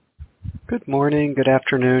Good morning, good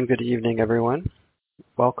afternoon, good evening, everyone.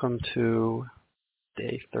 Welcome to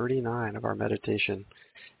day 39 of our meditation.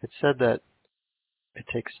 It's said that it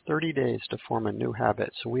takes 30 days to form a new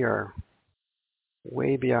habit, so we are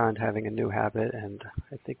way beyond having a new habit, and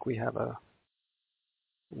I think we have a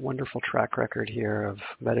wonderful track record here of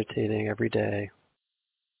meditating every day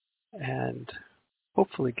and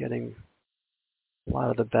hopefully getting a lot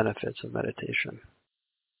of the benefits of meditation.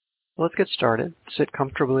 Let's get started. Sit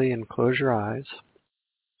comfortably and close your eyes.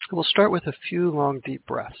 We'll start with a few long, deep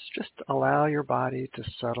breaths. Just allow your body to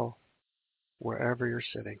settle wherever you're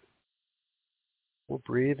sitting. We'll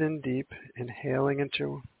breathe in deep, inhaling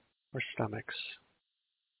into our stomachs.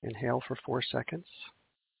 Inhale for 4 seconds.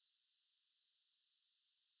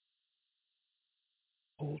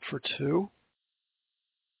 Hold for 2.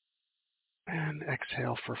 And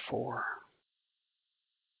exhale for 4.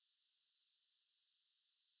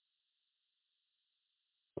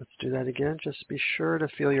 Let's do that again. Just be sure to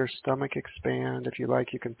feel your stomach expand. If you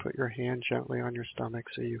like, you can put your hand gently on your stomach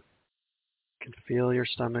so you can feel your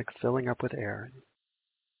stomach filling up with air.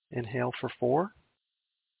 Inhale for 4.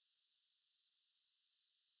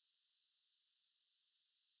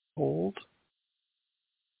 Hold.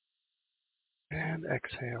 And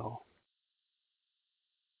exhale.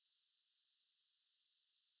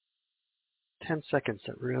 10 seconds,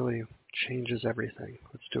 that really changes everything.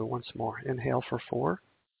 Let's do it once more. Inhale for 4.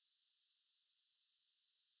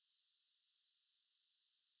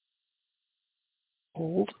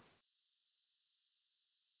 Hold.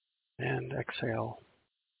 And exhale.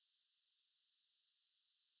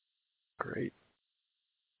 Great.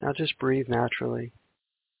 Now just breathe naturally.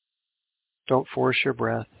 Don't force your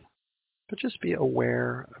breath, but just be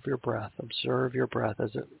aware of your breath. Observe your breath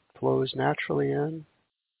as it flows naturally in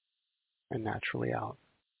and naturally out.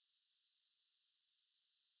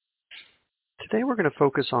 Today we're going to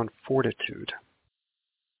focus on fortitude.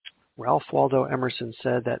 Ralph Waldo Emerson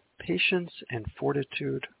said that patience and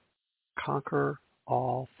fortitude conquer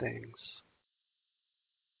all things.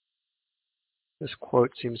 This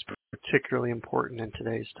quote seems particularly important in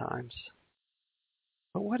today's times.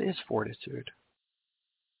 But what is fortitude?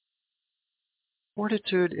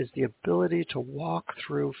 Fortitude is the ability to walk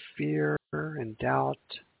through fear and doubt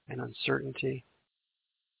and uncertainty,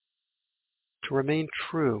 to remain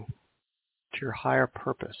true to your higher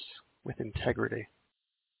purpose with integrity.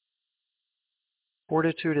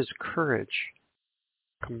 Fortitude is courage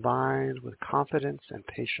combined with confidence and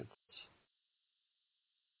patience.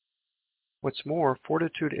 What's more,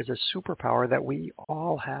 fortitude is a superpower that we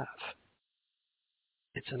all have.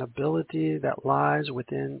 It's an ability that lies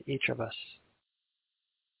within each of us.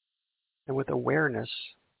 And with awareness,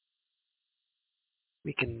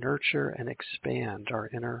 we can nurture and expand our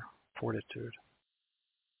inner fortitude.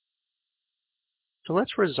 So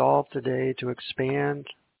let's resolve today to expand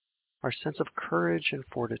our sense of courage and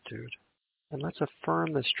fortitude, and let's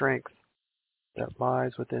affirm the strength that lies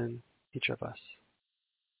within each of us.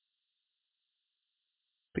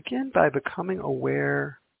 Begin by becoming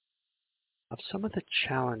aware of some of the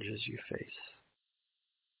challenges you face.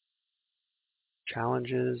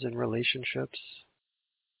 Challenges in relationships,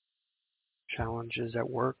 challenges at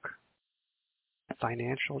work,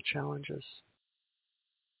 financial challenges,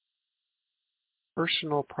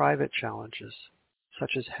 personal, private challenges,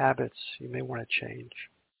 such as habits you may want to change,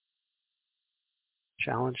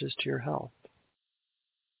 challenges to your health,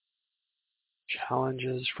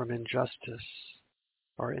 challenges from injustice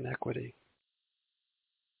or inequity,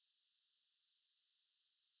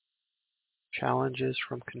 challenges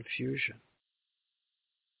from confusion,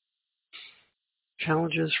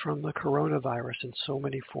 challenges from the coronavirus in so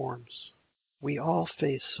many forms. We all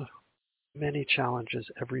face many challenges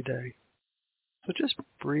every day. So just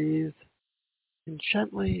breathe and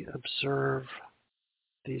gently observe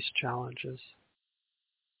these challenges.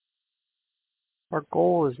 Our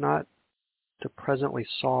goal is not to presently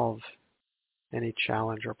solve any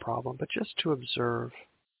challenge or problem, but just to observe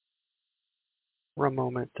for a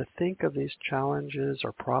moment, to think of these challenges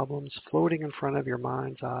or problems floating in front of your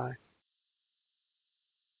mind's eye,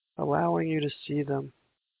 allowing you to see them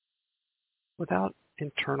without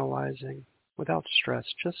internalizing, without stress,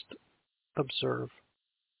 just observe.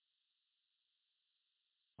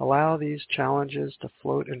 Allow these challenges to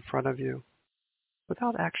float in front of you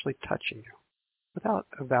without actually touching you, without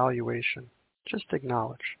evaluation. Just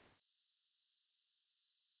acknowledge.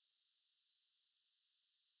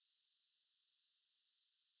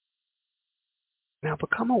 Now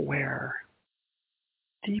become aware,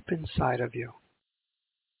 deep inside of you,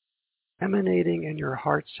 emanating in your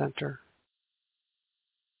heart center.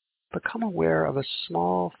 Become aware of a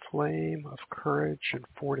small flame of courage and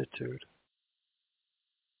fortitude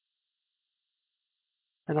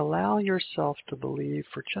And allow yourself to believe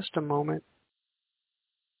for just a moment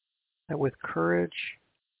that with courage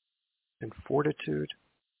and fortitude,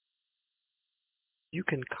 you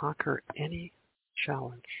can conquer any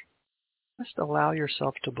challenge. Just allow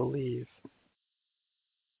yourself to believe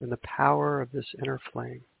in the power of this inner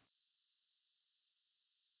flame.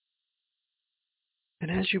 And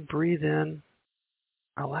as you breathe in,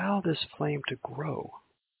 allow this flame to grow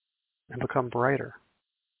and become brighter.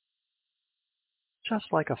 Just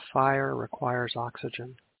like a fire requires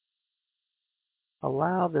oxygen,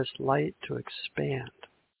 allow this light to expand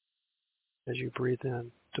as you breathe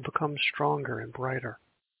in, to become stronger and brighter.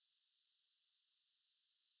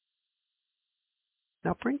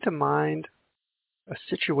 Now bring to mind a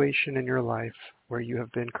situation in your life where you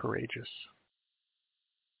have been courageous.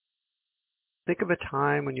 Think of a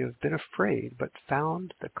time when you have been afraid but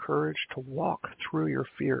found the courage to walk through your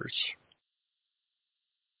fears.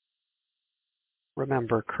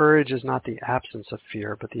 Remember, courage is not the absence of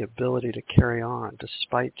fear, but the ability to carry on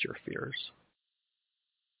despite your fears.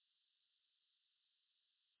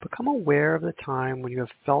 Become aware of the time when you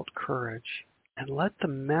have felt courage and let the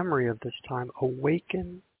memory of this time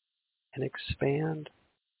awaken and expand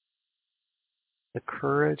the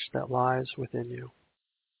courage that lies within you.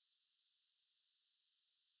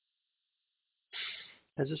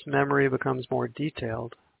 As this memory becomes more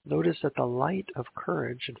detailed, notice that the light of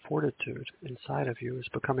courage and fortitude inside of you is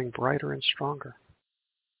becoming brighter and stronger.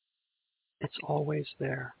 It's always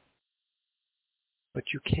there, but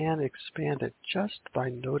you can expand it just by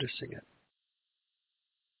noticing it.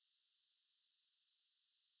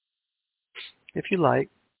 If you like,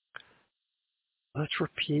 let's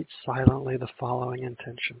repeat silently the following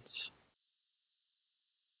intentions.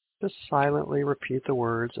 Just silently repeat the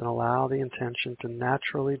words and allow the intention to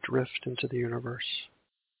naturally drift into the universe.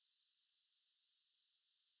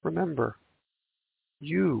 Remember,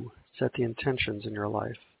 you set the intentions in your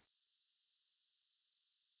life.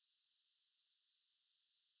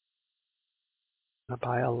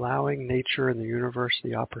 By allowing nature and the universe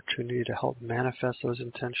the opportunity to help manifest those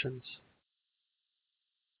intentions,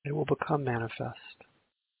 they will become manifest.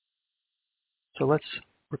 So let's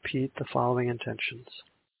repeat the following intentions.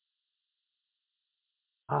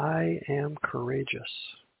 I am courageous.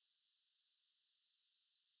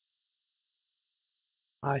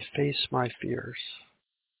 I face my fears.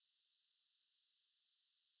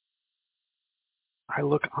 I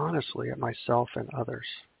look honestly at myself and others.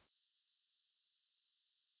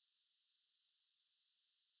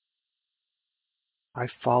 I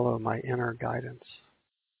follow my inner guidance.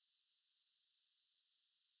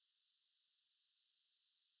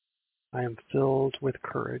 I am filled with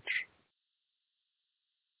courage.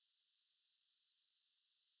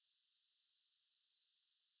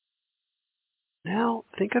 Now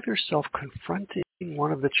think of yourself confronting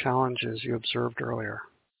one of the challenges you observed earlier.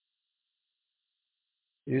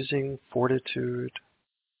 Using fortitude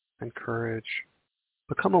and courage,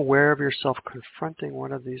 become aware of yourself confronting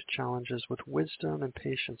one of these challenges with wisdom and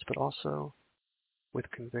patience, but also with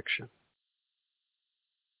conviction.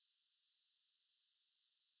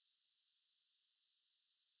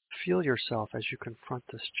 Feel yourself as you confront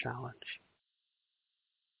this challenge.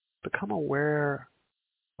 Become aware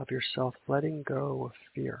of yourself letting go of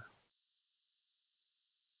fear.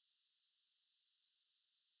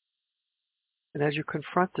 And as you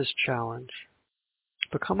confront this challenge,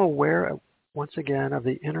 become aware once again of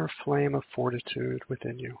the inner flame of fortitude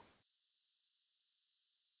within you,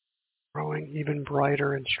 growing even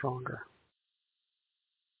brighter and stronger.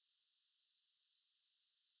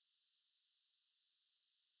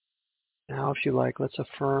 Now, if you like, let's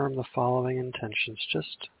affirm the following intentions,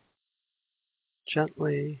 just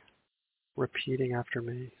gently repeating after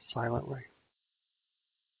me silently.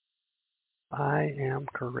 I am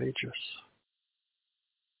courageous.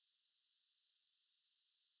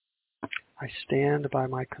 I stand by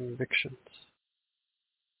my convictions.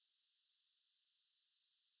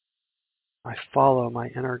 I follow my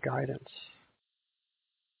inner guidance.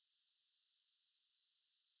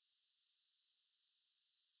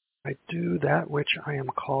 I do that which I am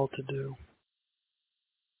called to do.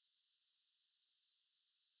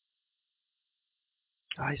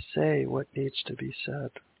 I say what needs to be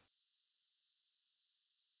said.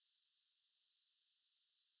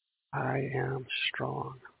 I am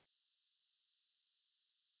strong.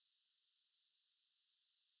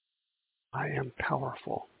 I am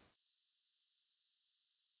powerful.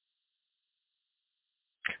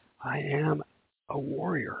 I am a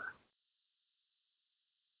warrior.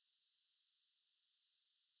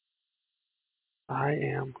 I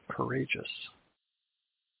am courageous.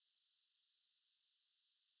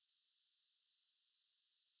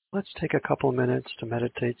 Let's take a couple minutes to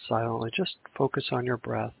meditate silently. Just focus on your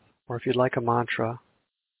breath. Or if you'd like a mantra,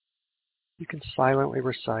 you can silently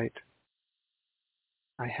recite,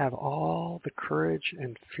 I have all the courage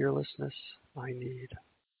and fearlessness I need.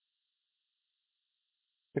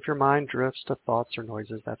 If your mind drifts to thoughts or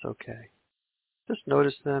noises, that's okay. Just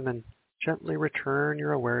notice them and gently return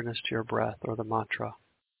your awareness to your breath or the mantra.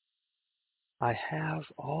 I have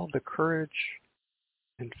all the courage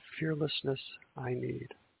and fearlessness I need.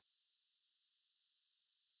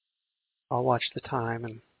 I'll watch the time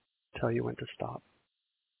and tell you when to stop.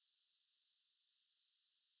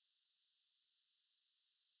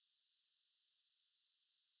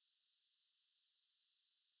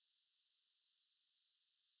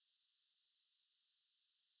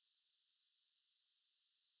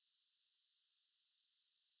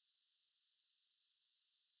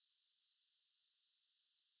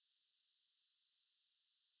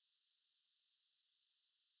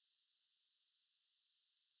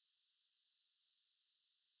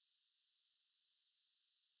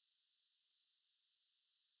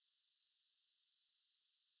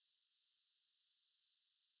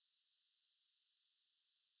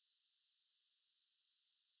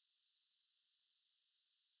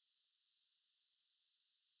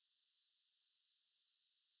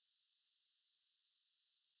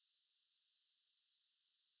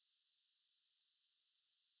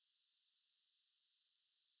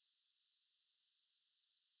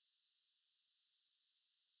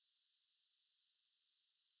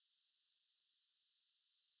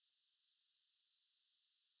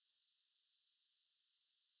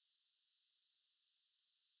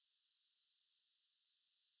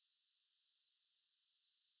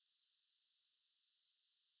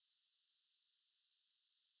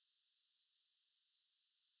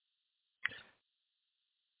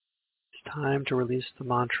 It's time to release the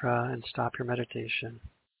mantra and stop your meditation.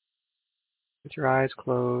 With your eyes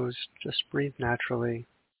closed, just breathe naturally,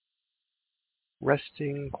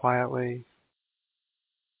 resting quietly,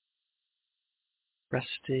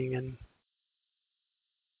 resting in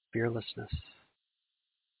fearlessness,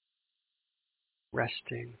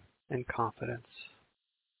 resting in confidence.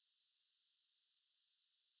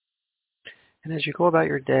 And as you go about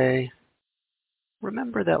your day,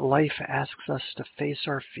 remember that life asks us to face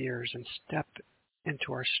our fears and step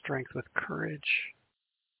into our strength with courage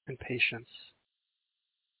and patience.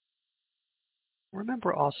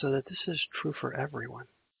 Remember also that this is true for everyone.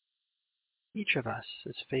 Each of us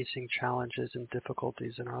is facing challenges and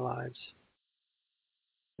difficulties in our lives.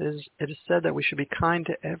 It is said that we should be kind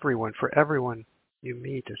to everyone, for everyone you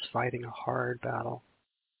meet is fighting a hard battle.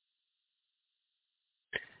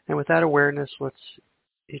 And with that awareness, let's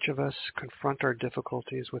each of us confront our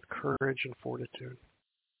difficulties with courage and fortitude.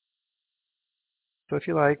 So if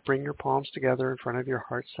you like, bring your palms together in front of your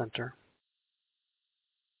heart center.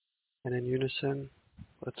 And in unison,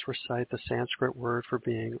 let's recite the Sanskrit word for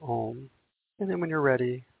being, Om. And then when you're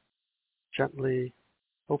ready, gently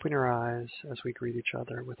open your eyes as we greet each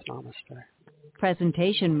other with Namaste.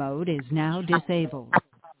 Presentation mode is now disabled.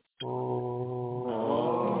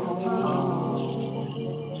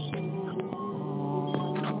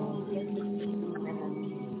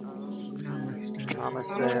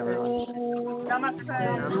 Namaste, everyone. Namaste.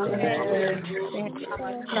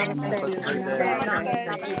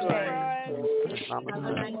 Namaste.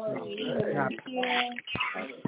 Namaste.